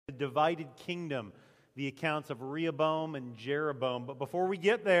divided kingdom, the accounts of Rehoboam and Jeroboam. But before we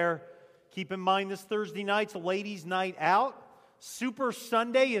get there, keep in mind this Thursday night's Ladies' Night Out. Super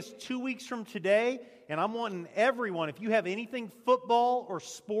Sunday is 2 weeks from today, and I'm wanting everyone, if you have anything football or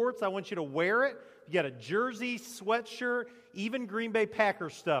sports, I want you to wear it. You got a jersey, sweatshirt, even Green Bay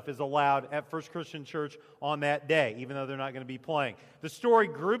Packers stuff is allowed at First Christian Church on that day, even though they're not going to be playing. The story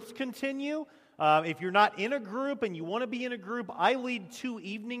groups continue. If you're not in a group and you want to be in a group, I lead 2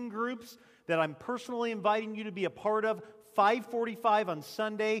 evening groups that I'm personally inviting you to be a part of. 5:45 on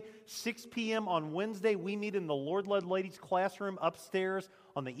Sunday, 6 p.m. on Wednesday. We meet in the Lord-Led Ladies classroom upstairs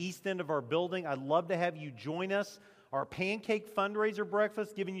on the east end of our building. I'd love to have you join us. Our pancake fundraiser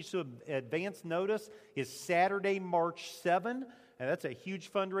breakfast, giving you some advance notice, is Saturday, March 7. And that's a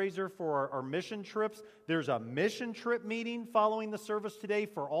huge fundraiser for our mission trips. There's a mission trip meeting following the service today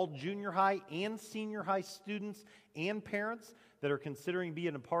for all junior high and senior high students and parents that are considering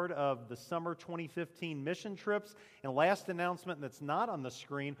being a part of the summer 2015 mission trips. And last announcement that's not on the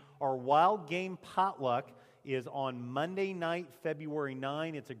screen, our Wild Game Potluck is on Monday night, February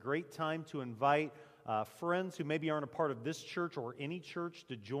 9. It's a great time to invite friends who maybe aren't a part of this church or any church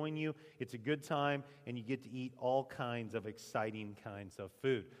to join you. It's a good time, and you get to eat all kinds of exciting kinds of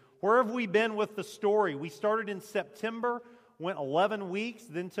food. Where have we been with the story? We started in September, went 11 weeks,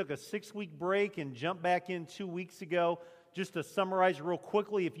 then took a 6-week break and jumped back in 2 weeks ago. Just to summarize real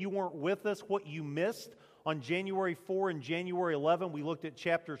quickly, if you weren't with us, what you missed on January 4 and January 11, we looked at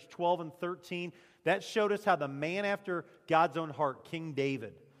chapters 12 and 13. That showed us how the man after God's own heart, King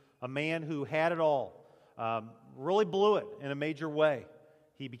David, a man who had it all, really blew it in a major way.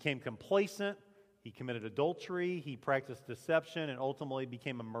 He became complacent, he committed adultery, he practiced deception, and ultimately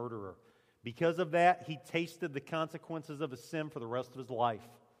became a murderer. Because of that, he tasted the consequences of his sin for the rest of his life.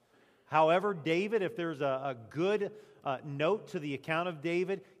 However, David, if there's a good note to the account of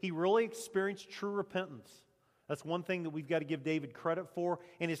David, he really experienced true repentance. That's one thing that we've got to give David credit for,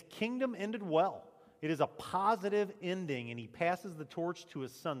 and his kingdom ended well. It is a positive ending, and he passes the torch to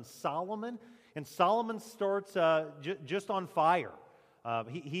his son Solomon, and Solomon starts just on fire.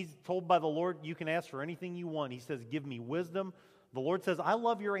 He's told by the Lord, you can ask for anything you want. He says, give me wisdom. The Lord says, I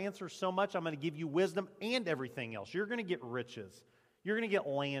love your answer so much, I'm going to give you wisdom and everything else. You're going to get riches. You're going to get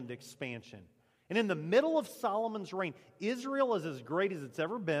land expansion. And in the middle of Solomon's reign, Israel is as great as it's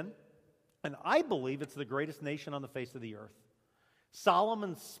ever been, and I believe it's the greatest nation on the face of the earth.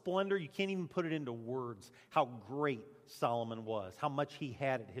 Solomon's splendor, you can't even put it into words, how great Solomon was, how much he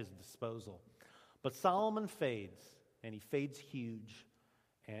had at his disposal. But Solomon fades, and he fades huge.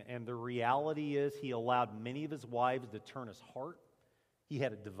 And the reality is he allowed many of his wives to turn his heart. He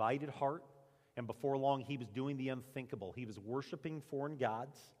had a divided heart. And before long, he was doing the unthinkable. He was worshiping foreign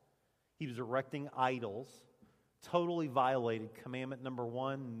gods. He was erecting idols. Totally violated commandment number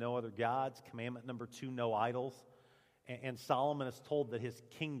 1, no other gods. Commandment number 2, no idols. And Solomon is told that his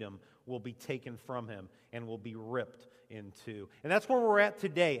kingdom will be taken from him and will be ripped in two. And that's where we're at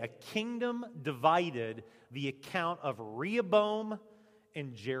today. A kingdom divided, the account of Rehoboam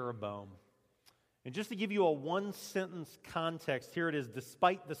and Jeroboam. And just to give you a one-sentence context, here it is.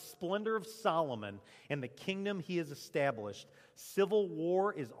 Despite the splendor of Solomon and the kingdom he has established, civil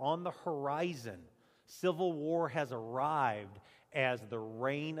war is on the horizon. Civil war has arrived as the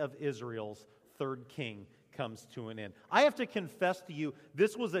reign of Israel's third king comes to an end. I have to confess to you,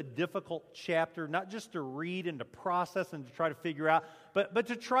 this was a difficult chapter, not just to read and to process and to try to figure out, but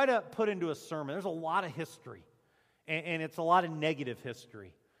to try to put into a sermon. There's a lot of history, and it's a lot of negative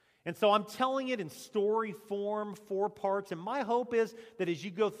history. And so I'm telling it in story form, 4 parts, and my hope is that as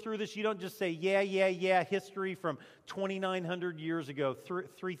you go through this, you don't just say, yeah, history from 2,900 years ago,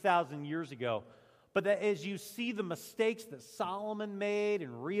 3,000 years ago, but that as you see the mistakes that Solomon made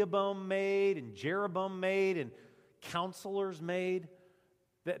and Rehoboam made and Jeroboam made and counselors made,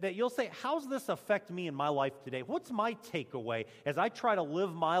 that you'll say, how's this affect me in my life today? What's my takeaway as I try to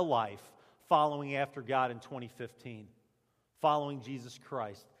live my life following after God in 2015, following Jesus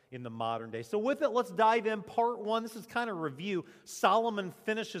Christ in the modern day? So with it, let's dive in. Part 1, this is kind of review. Solomon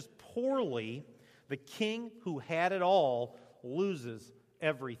finishes poorly. The king who had it all loses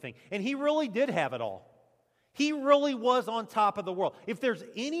everything. And he really did have it all. He really was on top of the world. If there's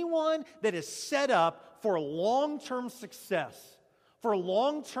anyone that is set up for long-term success, for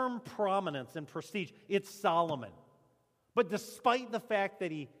long-term prominence and prestige, it's Solomon. But despite the fact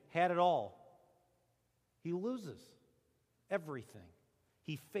that he had it all, he loses everything.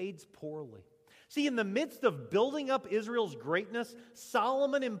 He fades poorly. See, in the midst of building up Israel's greatness,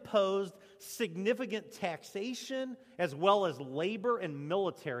 Solomon imposed significant taxation as well as labor and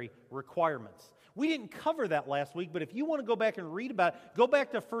military requirements. We didn't cover that last week, but if you want to go back and read about it, go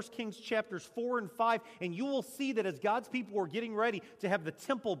back to 1 Kings chapters 4 and 5, and you will see that as God's people were getting ready to have the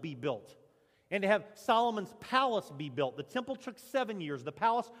temple be built and to have Solomon's palace be built, the temple took 7 years, the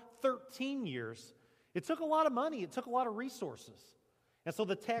palace 13 years. It took a lot of money. It took a lot of resources. And so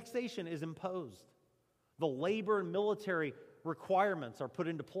the taxation is imposed. The labor and military requirements are put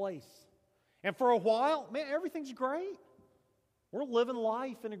into place. And for a while, man, everything's great. We're living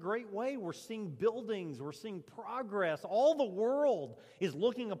life in a great way. We're seeing buildings. We're seeing progress. All the world is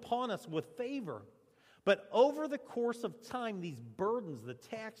looking upon us with favor. But over the course of time, these burdens, the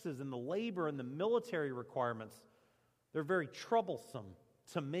taxes and the labor and the military requirements, they're very troublesome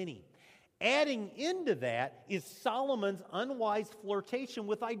to many. Adding into that is Solomon's unwise flirtation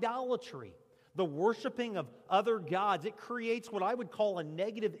with idolatry, the worshiping of other gods. It creates what I would call a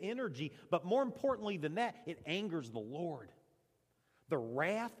negative energy, but more importantly than that, it angers the Lord. The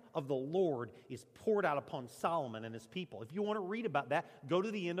wrath of the Lord is poured out upon Solomon and his people. If you want to read about that, go to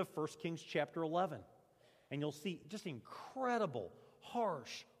the end of 1 Kings chapter 11, and you'll see just incredible,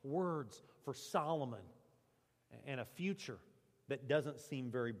 harsh words for Solomon and a future that doesn't seem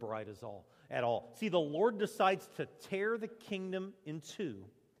very bright at all. See, the Lord decides to tear the kingdom in two,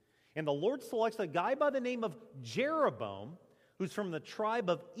 and the Lord selects a guy by the name of Jeroboam, who's from the tribe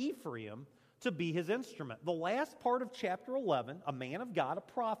of Ephraim, to be his instrument. The last part of chapter 11, a man of God, a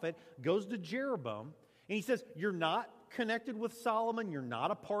prophet, goes to Jeroboam, and he says, you're not connected with Solomon, you're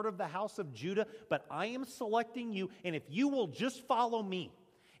not a part of the house of Judah, but I am selecting you, and if you will just follow me,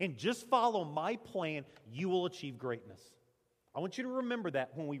 and just follow my plan, you will achieve greatness. I want you to remember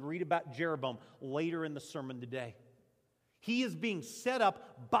that when we read about Jeroboam later in the sermon today. He is being set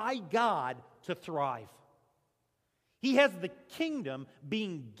up by God to thrive. He has the kingdom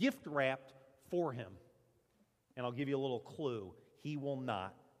being gift-wrapped for him. And I'll give you a little clue. He will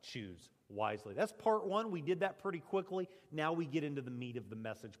not choose wisely. That's part one. We did that pretty quickly. Now we get into the meat of the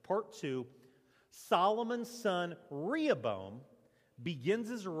message. Part two, Solomon's son Rehoboam begins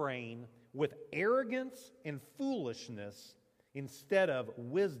his reign with arrogance and foolishness instead of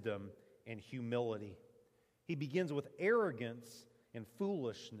wisdom and humility. He begins with arrogance and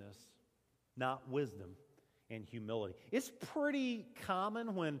foolishness, not wisdom and humility. It's pretty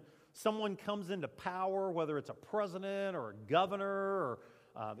common when someone comes into power, whether it's a president or a governor or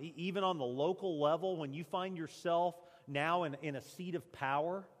even on the local level, when you find yourself now in a seat of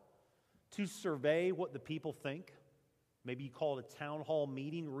power, to survey what the people think. Maybe you call it a town hall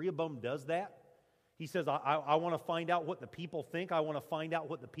meeting. Rehoboam does that. He says, I want to find out what the people think. I want to find out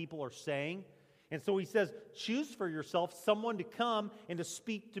what the people are saying. And so he says, choose for yourself someone to come and to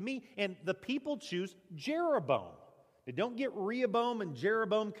speak to me. And the people choose Jeroboam. Now, don't get Rehoboam and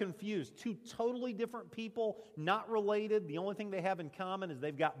Jeroboam confused. Two totally different people, not related. The only thing they have in common is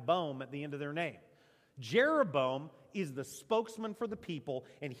they've got "boam" at the end of their name. Jeroboam is the spokesman for the people,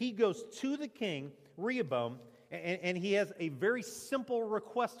 and he goes to the king, Rehoboam, and he has a very simple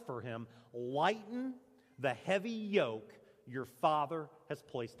request for him. Lighten the heavy yoke your father has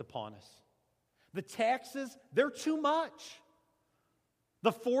placed upon us. The taxes, they're too much.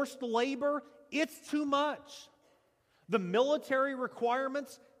 The forced labor, it's too much. The military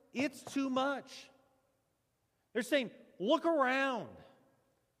requirements, it's too much. They're saying, look around.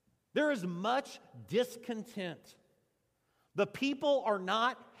 There is much discontent. The people are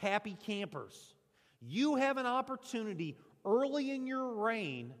not happy campers. You have an opportunity early in your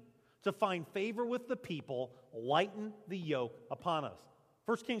reign to find favor with the people, lighten the yoke upon us.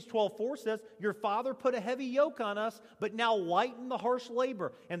 1 Kings 12:4 says, your father put a heavy yoke on us, but now lighten the harsh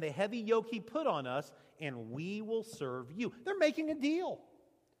labor and the heavy yoke he put on us, and we will serve you. They're making a deal.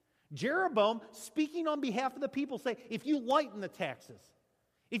 Jeroboam, speaking on behalf of the people, say, if you lighten the taxes,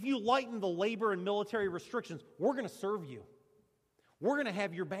 if you lighten the labor and military restrictions, we're going to serve you. We're going to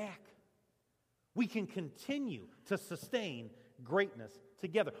have your back. We can continue to sustain greatness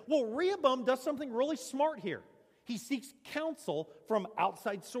together. Well, Rehoboam does something really smart here. He seeks counsel from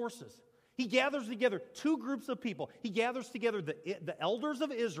outside sources. He gathers together two groups of people. He gathers together the elders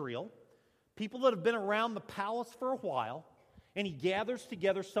of Israel, people that have been around the palace for a while, and he gathers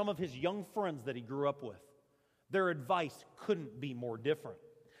together some of his young friends that he grew up with. Their advice couldn't be more different.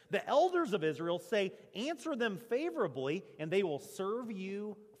 The elders of Israel say, answer them favorably, and they will serve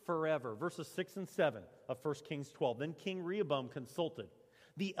you forever. Verses 6 and 7 of 1 Kings 12. Then King Rehoboam consulted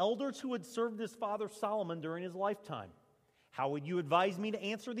the elders who had served his father Solomon during his lifetime. How would you advise me to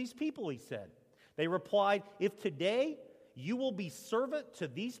answer these people, he said. They replied, if today you will be servant to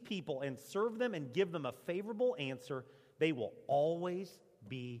these people and serve them and give them a favorable answer, they will always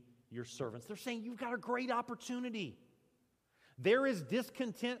be your servants. They're saying you've got a great opportunity. There is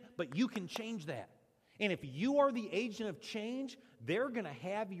discontent, but you can change that. And if you are the agent of change, they're going to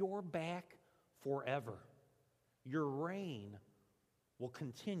have your back forever. Your reign will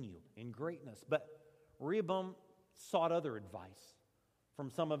continue in greatness. But Rehoboam sought other advice from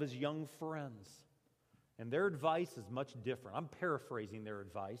some of his young friends. And their advice is much different. I'm paraphrasing their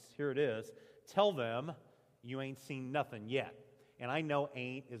advice. Here it is. Tell them you ain't seen nothing yet. And I know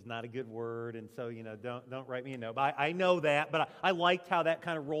ain't is not a good word, and so, don't write me a note. But I know that, but I liked how that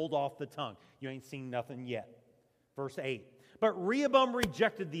kind of rolled off the tongue. You ain't seen nothing yet. Verse 8. But Rehoboam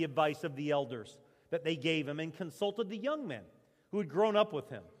rejected the advice of the elders that they gave him and consulted the young men who had grown up with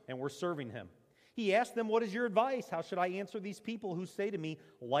him and were serving him. He asked them, "What is your advice? How should I answer these people who say to me,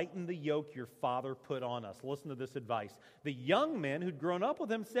 'Lighten the yoke your father put on us'?" Listen to this advice. The young men who'd grown up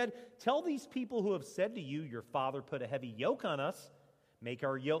with him said, "Tell these people who have said to you, 'Your father put a heavy yoke on us,' make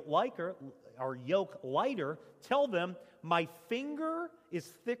our yoke lighter. Tell them, 'My finger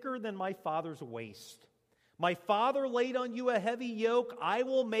is thicker than my father's waist. My father laid on you a heavy yoke. I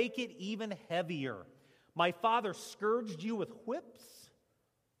will make it even heavier. My father scourged you with whips.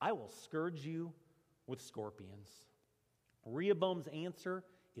 I will scourge you with scorpions.'" Rehoboam's answer,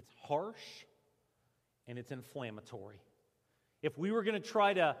 it's harsh and it's inflammatory. If we were going to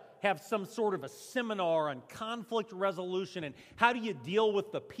try to have some sort of a seminar on conflict resolution and how do you deal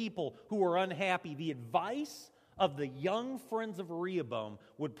with the people who are unhappy, the advice of the young friends of Rehoboam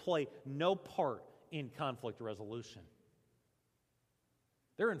would play no part in conflict resolution.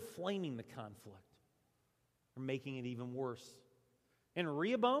 They're inflaming the conflict. They're making it even worse. And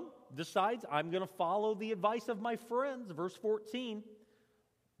Rehoboam decides, I'm going to follow the advice of my friends. Verse 14,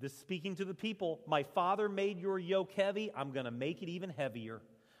 this speaking to the people, "My father made your yoke heavy. I'm going to make it even heavier.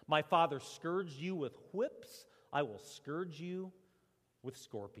 My father scourged you with whips. I will scourge you with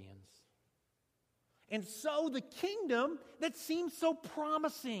scorpions." And so the kingdom that seemed so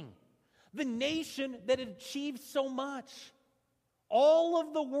promising, the nation that had achieved so much, all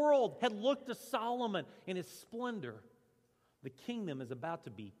of the world had looked to Solomon in his splendor. The kingdom is about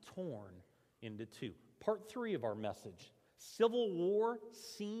to be torn into two. Part 3 of our message. Civil war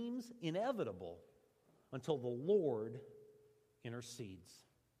seems inevitable until the Lord intercedes.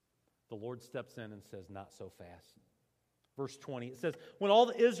 The Lord steps in and says, "Not so fast." Verse 20, it says, "When all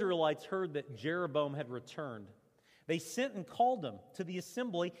the Israelites heard that Jeroboam had returned, they sent and called him to the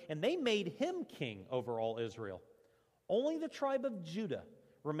assembly, and they made him king over all Israel. Only the tribe of Judah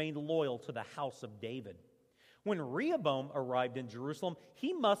remained loyal to the house of David. When Rehoboam arrived in Jerusalem,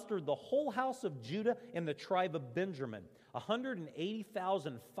 he mustered the whole house of Judah and the tribe of Benjamin,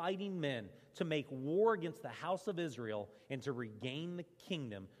 180,000 fighting men, to make war against the house of Israel and to regain the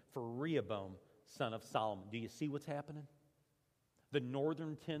kingdom for Rehoboam, son of Solomon." Do you see what's happening? The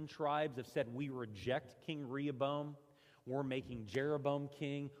northern 10 tribes have said, "We reject King Rehoboam. We're making Jeroboam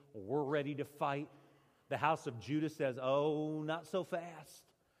king. We're ready to fight." The house of Judah says, "Oh, not so fast."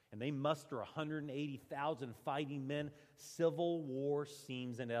 And they muster 180,000 fighting men. Civil war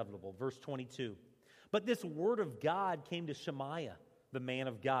seems inevitable. Verse 22. "But this word of God came to Shemaiah, the man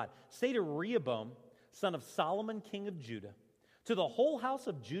of God. Say to Rehoboam, son of Solomon, king of Judah, to the whole house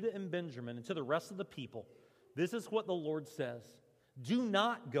of Judah and Benjamin, and to the rest of the people, this is what the Lord says. Do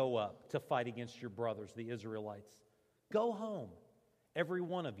not go up to fight against your brothers, the Israelites. Go home, every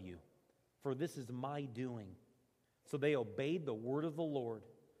one of you, for this is my doing." So they obeyed the word of the Lord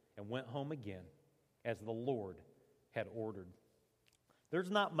and went home again, as the Lord had ordered. There's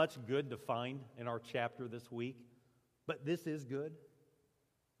not much good to find in our chapter this week, but this is good.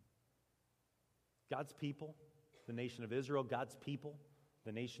 God's people, the nation of Israel, God's people,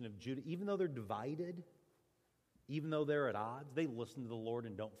 the nation of Judah, even though they're divided, even though they're at odds, they listen to the Lord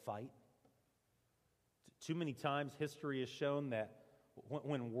and don't fight. Too many times history has shown that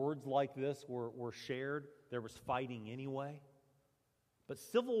when words like this were shared, there was fighting anyway. But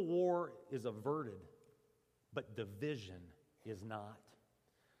civil war is averted, but division is not.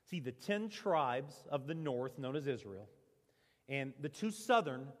 See, the 10 tribes of the north, known as Israel, and the 2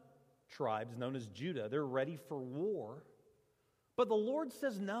 southern tribes, known as Judah, they're ready for war. But the Lord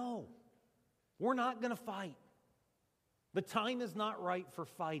says, no, we're not going to fight. The time is not right for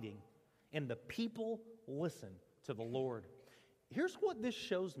fighting. And the people listen to the Lord. Here's what this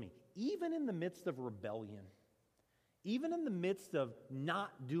shows me. Even in the midst of rebellion, even in the midst of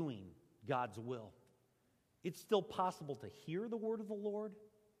not doing God's will, it's still possible to hear the word of the Lord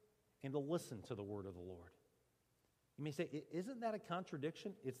and to listen to the word of the Lord. You may say, isn't that a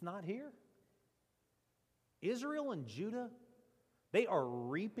contradiction? It's not here. Israel and Judah, they are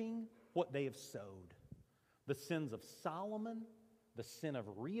reaping what they have sowed. The sins of Solomon, the sin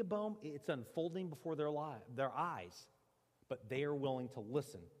of Rehoboam, it's unfolding before their eyes. but they are willing to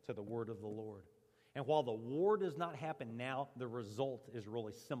listen to the word of the Lord. And while the war does not happen now, the result is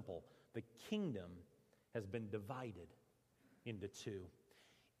really simple. The kingdom has been divided into two.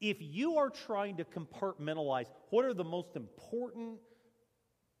 If you are trying to compartmentalize what are the most important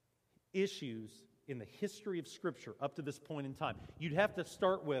issues in the history of Scripture up to this point in time, you'd have to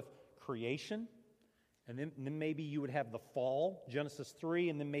start with creation, and then maybe you would have the fall, Genesis 3,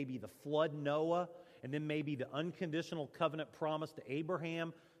 and then maybe the flood, Noah, and then maybe the unconditional covenant promise to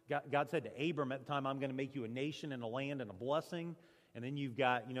Abraham. God said to Abram at the time, I'm going to make you a nation and a land and a blessing. And then you've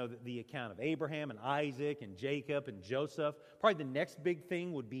got, the account of Abraham and Isaac and Jacob and Joseph. Probably the next big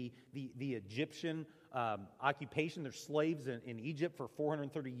thing would be the Egyptian occupation. They're slaves in Egypt for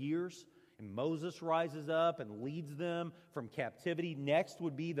 430 years. And Moses rises up and leads them from captivity. Next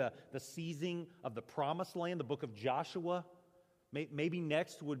would be the seizing of the promised land, the book of Joshua. Maybe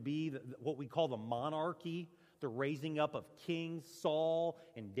next would be what we call the monarchy, the raising up of kings, Saul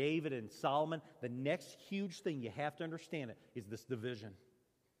and David and Solomon. The next huge thing you have to understand is this division.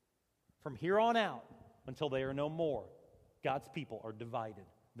 From here on out, until they are no more, God's people are divided.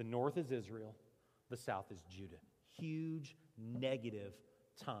 The north is Israel, the south is Judah. Huge negative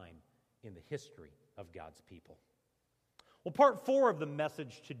time in the history of God's people. Well, part 4 of the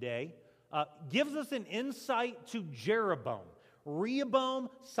message today gives us an insight to Jeroboam. Rehoboam,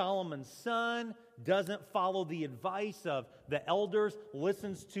 Solomon's son, doesn't follow the advice of the elders,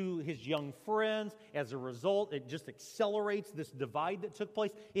 listens to his young friends. As a result, it just accelerates this divide that took place.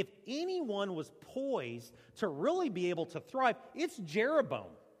 If anyone was poised to really be able to thrive, it's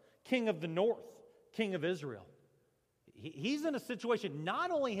Jeroboam, king of the north, king of Israel. He's in a situation, not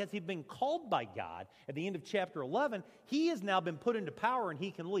only has he been called by God at the end of chapter 11, he has now been put into power and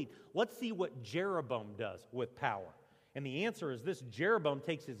he can lead. Let's see what Jeroboam does with power. And the answer is this: Jeroboam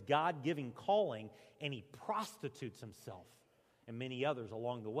takes his God-given calling and he prostitutes himself and many others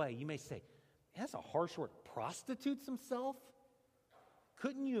along the way. You may say, that's a harsh word, prostitutes himself?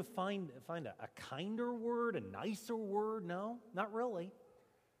 Couldn't you find a kinder word, a nicer word? No, not really.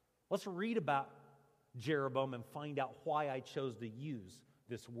 Let's read about Jeroboam and find out why I chose to use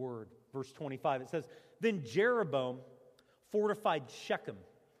this word. Verse 25, it says, Then Jeroboam fortified Shechem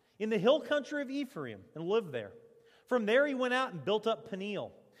in the hill country of Ephraim and lived there. From there he went out and built up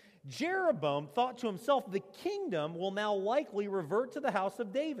Peniel. Jeroboam thought to himself, the kingdom will now likely revert to the house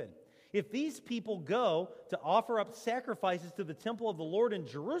of David. If these people go to offer up sacrifices to the temple of the Lord in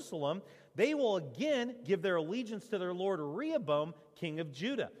Jerusalem, they will again give their allegiance to their lord Rehoboam, king of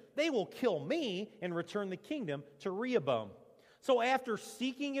Judah. They will kill me and return the kingdom to Rehoboam. So after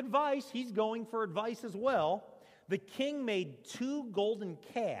seeking advice, he's going for advice as well. The king made 2 golden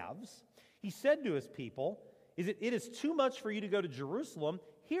calves. He said to his people, It is too much for you to go to Jerusalem.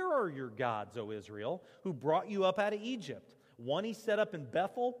 Here are your gods, O Israel, who brought you up out of Egypt. One he set up in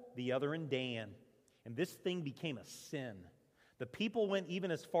Bethel, the other in Dan. And this thing became a sin. The people went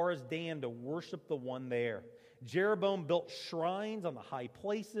even as far as Dan to worship the one there. Jeroboam built shrines on the high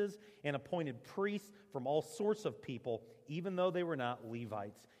places and appointed priests from all sorts of people, even though they were not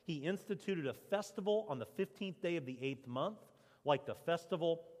Levites. He instituted a festival on the 15th day of the 8th month, like the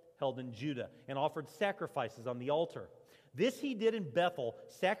festival held in Judah, and offered sacrifices on the altar. This he did in Bethel,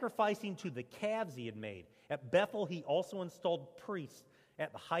 sacrificing to the calves he had made. At Bethel he also installed priests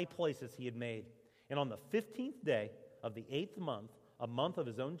at the high places he had made. And on the 15th day of the 8th month, a month of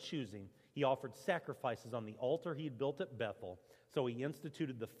his own choosing, he offered sacrifices on the altar he had built at Bethel. So he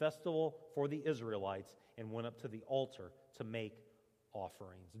instituted the festival for the Israelites and went up to the altar to make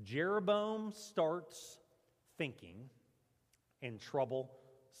offerings. Jeroboam starts thinking, and trouble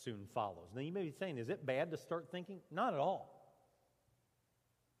soon follows. Now you may be saying, is it bad to start thinking? Not at all.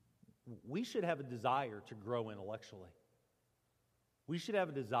 We should have a desire to grow intellectually. We should have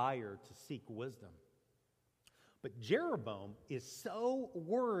a desire to seek wisdom. But Jeroboam is so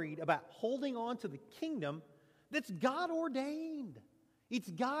worried about holding on to the kingdom that's God ordained. It's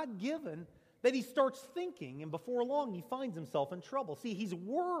God given, that he starts thinking, and before long he finds himself in trouble. See, he's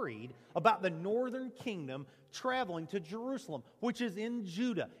worried about the northern kingdom traveling to Jerusalem, which is in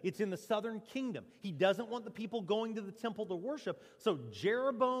Judah. It's in the southern kingdom. He doesn't want the people going to the temple to worship, so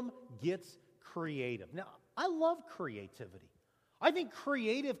Jeroboam gets creative. Now, I love creativity. I think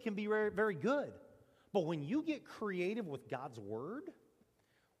creative can be very, very good. But when you get creative with God's word,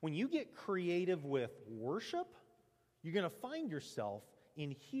 when you get creative with worship, you're going to find yourself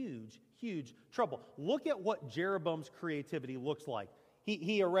in huge, huge trouble. Look at what Jeroboam's creativity looks like.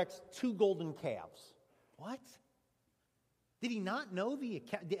 He erects 2 golden calves. What? Did he not know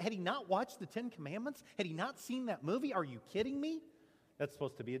had he not watched the 10 Commandments? Had he not seen that movie? Are you kidding me? That's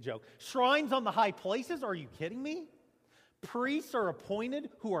supposed to be a joke. Shrines on the high places? Are you kidding me? Priests are appointed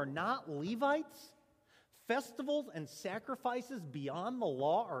who are not Levites. Festivals and sacrifices beyond the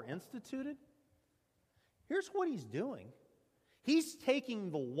law are instituted. Here's what he's doing. He's taking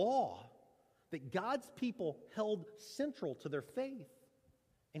the law that God's people held central to their faith,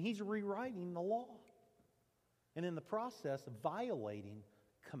 and he's rewriting the law. And in the process, violating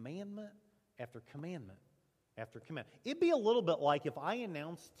commandment after commandment after commandment. It'd be a little bit like if I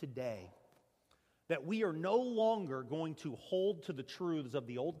announced today that we are no longer going to hold to the truths of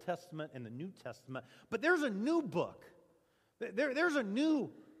the Old Testament and the New Testament, but there's a new book. There's a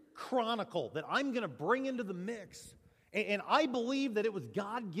new chronicle that I'm going to bring into the mix. And I believe that it was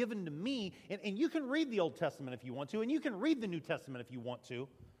God given to me. And you can read the Old Testament if you want to, and you can read the New Testament if you want to.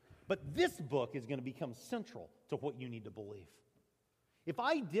 But this book is going to become central to what you need to believe. If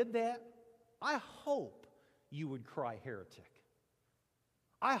I did that, I hope you would cry heretic.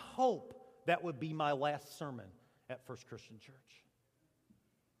 I hope that would be my last sermon at First Christian Church.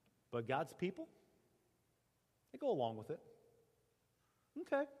 But God's people, they go along with it.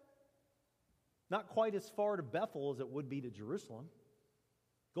 Okay. Not quite as far to Bethel as it would be to Jerusalem.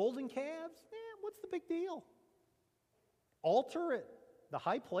 Golden calves? What's the big deal? Altar at the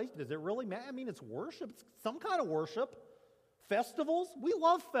high place, does it really matter? I mean, it's worship. It's some kind of worship. Festivals? We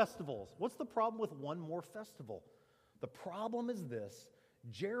love festivals. What's the problem with one more festival? The problem is this.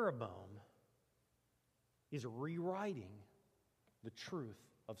 Jeroboam is rewriting the truth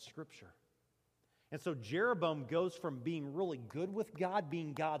of Scripture. And so Jeroboam goes from being really good with God,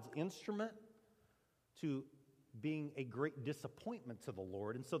 being God's instrument, to being a great disappointment to the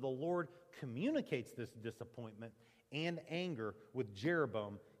Lord. And so the Lord communicates this disappointment and anger with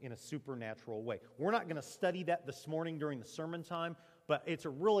Jeroboam in a supernatural way. We're not going to study that this morning during the sermon time, but it's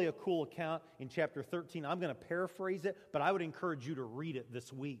really a cool account in chapter 13. I'm going to paraphrase it, but I would encourage you to read it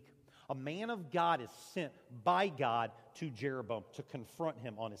this week. A man of God is sent by God to Jeroboam to confront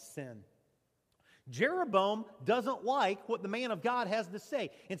him on his sin. Jeroboam doesn't like what the man of God has to say.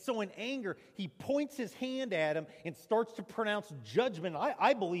 And so in anger, he points his hand at him and starts to pronounce judgment,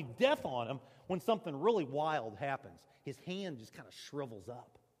 I believe death on him, when something really wild happens. His hand just kind of shrivels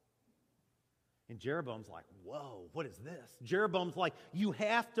up. And Jeroboam's like, whoa, what is this? Jeroboam's like, you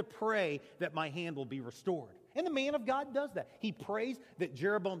have to pray that my hand will be restored. And the man of God does that. He prays that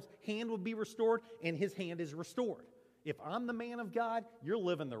Jeroboam's hand will be restored, and his hand is restored. If I'm the man of God, you're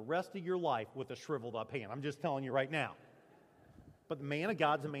living the rest of your life with a shriveled up hand. I'm just telling you right now. But the man of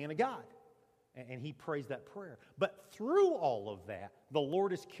God's a man of God. And he prays that prayer. But through all of that, the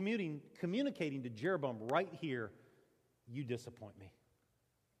Lord is communicating to Jeroboam right here, you disappoint me.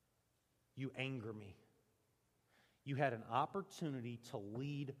 You anger me. You had an opportunity to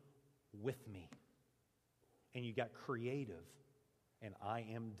lead with me. And you got creative. And I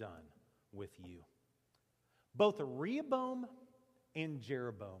am done with you. Both Rehoboam and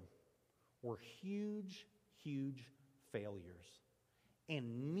Jeroboam were huge, huge failures.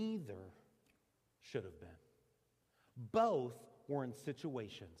 And neither should have been. Both were in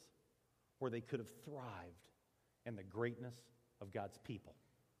situations where they could have thrived and the greatness of God's people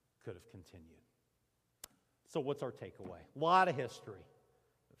could have continued. So what's our takeaway? A lot of history.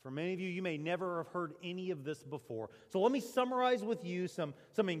 For many of you, you may never have heard any of this before. So let me summarize with you some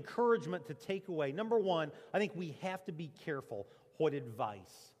encouragement to take away. Number one, I think we have to be careful what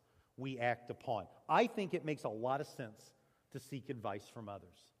advice we act upon. I think it makes a lot of sense to seek advice from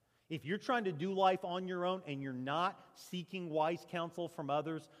others. If you're trying to do life on your own and you're not seeking wise counsel from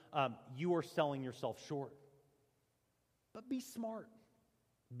others, you are selling yourself short. But be smart.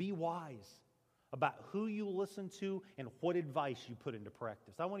 Be wise about who you listen to and what advice you put into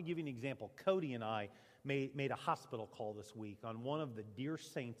practice. I want to give you an example. Cody and I made a hospital call this week on one of the dear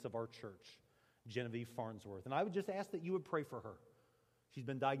saints of our church, Genevieve Farnsworth. And I would just ask that you would pray for her. She's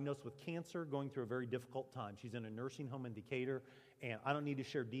been diagnosed with cancer, going through a very difficult time. She's in a nursing home in Decatur, and I don't need to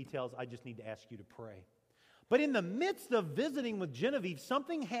share details. I just need to ask you to pray. But in the midst of visiting with Genevieve,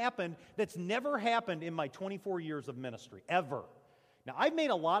 something happened that's never happened in my 24 years of ministry, ever. Now, I've made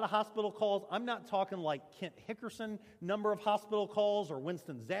a lot of hospital calls. I'm not talking like Kent Hickerson number of hospital calls or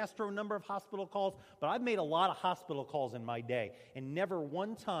Winston Zastro number of hospital calls, but I've made a lot of hospital calls in my day, and never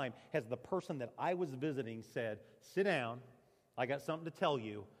one time has the person that I was visiting said, sit down, I got something to tell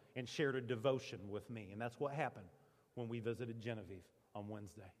you, and shared a devotion with me. And that's what happened when we visited Genevieve on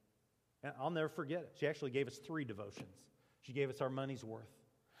Wednesday. And I'll never forget it. She actually gave us 3 devotions. She gave us our money's worth.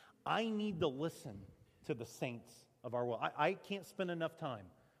 I need to listen to the saints of our world. I can't spend enough time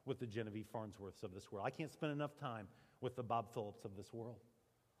with the Genevieve Farnsworths of this world. I can't spend enough time with the Bob Phillips of this world.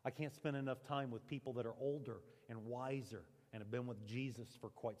 I can't spend enough time with people that are older and wiser and have been with Jesus for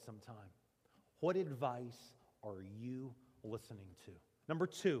quite some time. What advice are you listening to. Number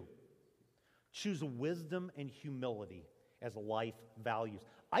 2, choose wisdom and humility as life values.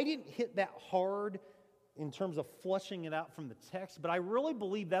 I didn't hit that hard in terms of fleshing it out from the text, but I really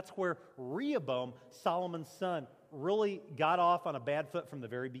believe that's where Rehoboam, Solomon's son, really got off on a bad foot from the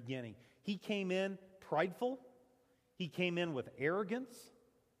very beginning. He came in prideful, he came in with arrogance,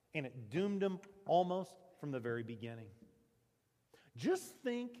 and it doomed him almost from the very beginning. Just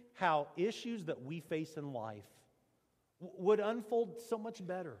think how issues that we face in life would unfold so much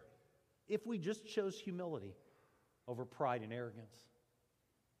better if we just chose humility over pride and arrogance.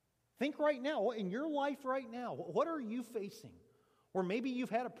 Think right now, in your life right now, what are you facing? Or maybe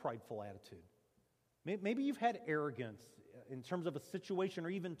you've had a prideful attitude. Maybe you've had arrogance in terms of a situation or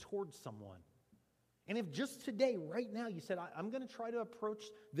even towards someone. And if just today, right now, you said, I'm going to try to approach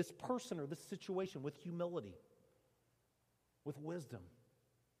this person or this situation with humility, with wisdom,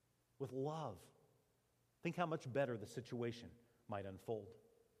 with love, think how much better the situation might unfold.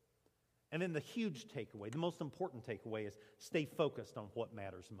 And then the huge takeaway, the most important takeaway is stay focused on what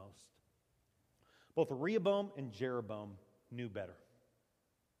matters most. Both Rehoboam and Jeroboam knew better.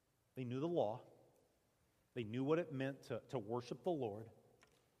 They knew the law. They knew what it meant to worship the Lord.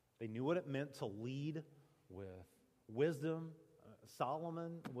 They knew what it meant to lead with wisdom.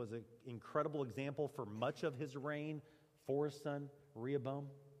 Solomon was an incredible example for much of his reign for his son Rehoboam.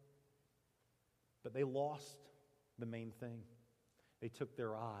 But they lost the main thing. They took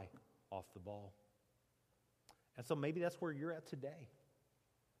their eye off the ball. And so maybe that's where you're at today.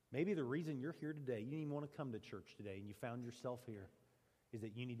 Maybe the reason you're here today, you didn't even want to come to church today, and you found yourself here, is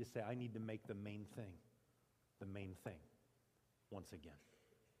that you need to say, I need to make the main thing once again.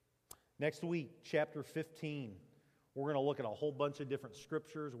 Next week, chapter 15, we're going to look at a whole bunch of different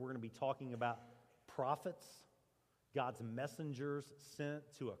scriptures. We're going to be talking about prophets, God's messengers sent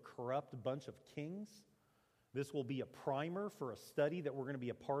to a corrupt bunch of kings. This will be a primer for a study that we're going to be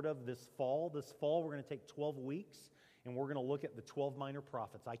a part of this fall. This fall, we're going to take 12 weeks, and we're going to look at the 12 minor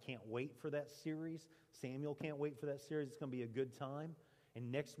prophets. I can't wait for that series. Samuel can't wait for that series. It's going to be a good time.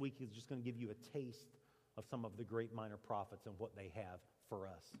 And next week is just going to give you a taste of some of the great minor prophets and what they have for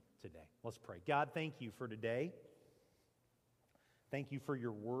us today. Let's pray. God, thank you for today. Thank you for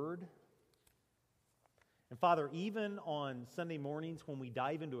your word. And Father, even on Sunday mornings when we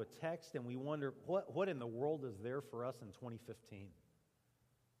dive into a text and we wonder, what in the world is there for us in 2015?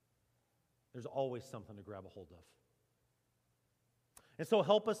 There's always something to grab a hold of. And so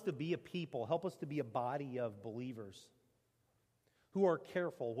help us to be a people, help us to be a body of believers who are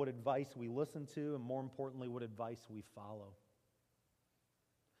careful what advice we listen to, and more importantly, what advice we follow.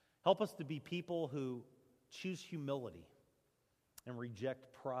 Help us to be people who choose humility and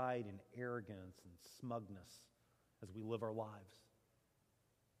reject pride and arrogance and smugness as we live our lives.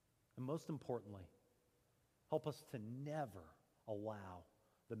 And most importantly, help us to never allow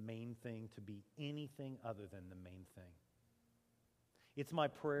the main thing to be anything other than the main thing. It's my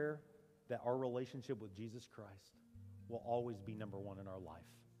prayer that our relationship with Jesus Christ will always be number one in our life.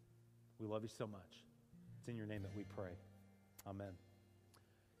 We love you so much. It's in your name that we pray. Amen.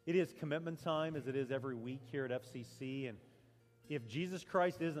 It is commitment time, as it is every week here at FCC, and if Jesus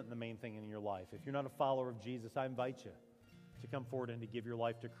Christ isn't the main thing in your life, if you're not a follower of Jesus, I invite you to come forward and to give your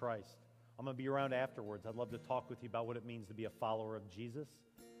life to Christ. I'm going to be around afterwards. I'd love to talk with you about what it means to be a follower of Jesus.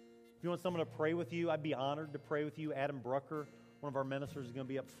 If you want someone to pray with you, I'd be honored to pray with you. Adam Brucker, one of our ministers, is going to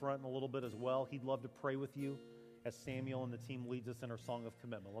be up front in a little bit as well. He'd love to pray with you as Samuel and the team leads us in our song of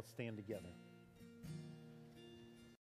commitment. Let's stand together.